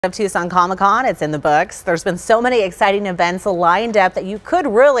Of Tucson Comic-Con, it's in the books. There's been so many exciting events lined up that you could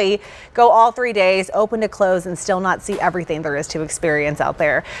really go all 3 days, open to close, and still not see everything there is to experience out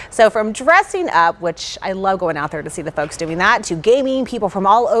there. So from dressing up, which I love going out there to see the folks doing that, to gaming, people from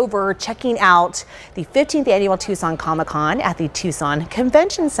all over checking out the 15th annual Tucson Comic-Con at the Tucson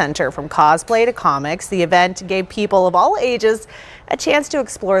Convention Center. From cosplay to comics, the event gave people of all ages a chance to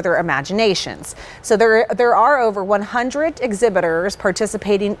explore their imaginations. So there are over 100 exhibitors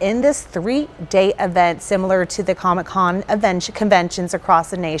participating in this 3-day event, similar to the Comic-Con conventions across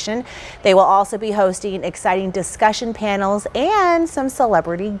the nation. They will also be hosting exciting discussion panels and some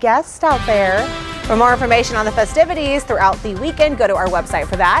celebrity guests out there. For more information on the festivities throughout the weekend, go to our website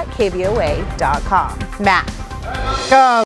for that, KVOA.com. Matt.